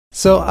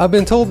So I've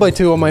been told by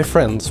two of my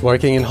friends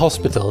working in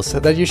hospitals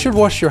that you should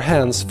wash your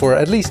hands for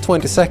at least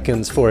 20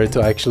 seconds for it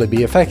to actually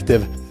be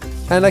effective.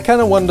 And I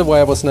kinda wonder why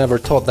I was never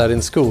taught that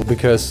in school,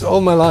 because all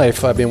my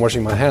life I've been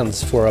washing my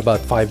hands for about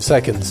 5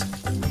 seconds.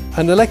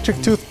 An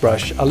electric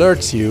toothbrush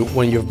alerts you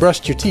when you've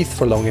brushed your teeth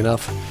for long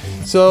enough.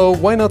 So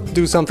why not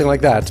do something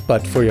like that,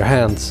 but for your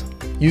hands?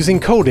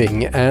 Using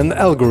coding and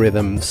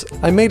algorithms,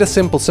 I made a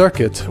simple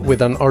circuit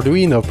with an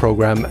Arduino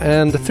program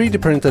and 3D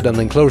printed an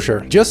enclosure.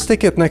 Just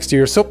stick it next to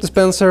your soap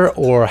dispenser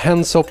or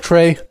hand soap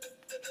tray,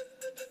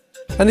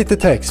 and it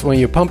detects when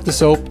you pump the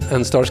soap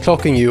and starts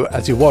clocking you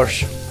as you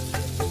wash.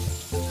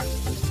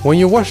 When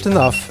you're washed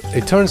enough,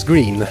 it turns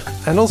green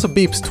and also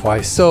beeps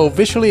twice, so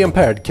visually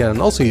impaired can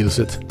also use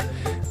it.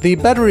 The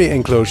battery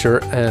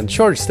enclosure and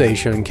charge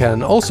station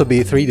can also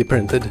be 3D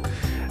printed,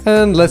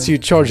 and lets you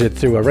charge it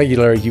through a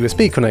regular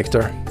USB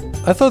connector.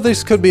 I thought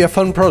this could be a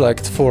fun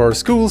product for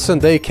schools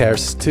and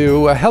daycares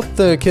to help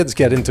the kids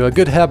get into a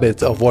good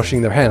habit of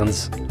washing their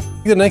hands.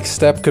 The next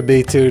step could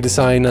be to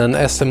design an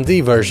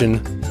SMD version,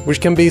 which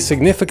can be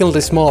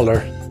significantly smaller,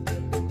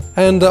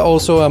 and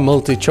also a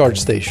multi-charge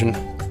station.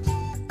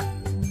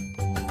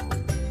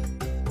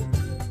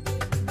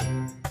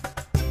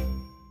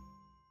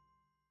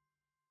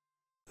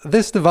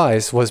 This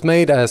device was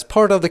made as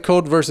part of the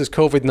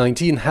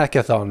CodeVsCOVID19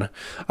 hackathon,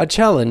 a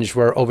challenge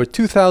where over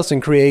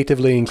 2,000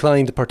 creatively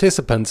inclined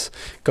participants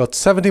got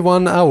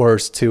 71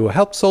 hours to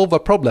help solve a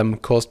problem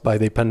caused by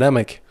the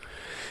pandemic.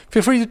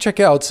 Feel free to check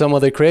out some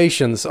of their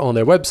creations on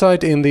their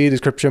website in the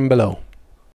description below.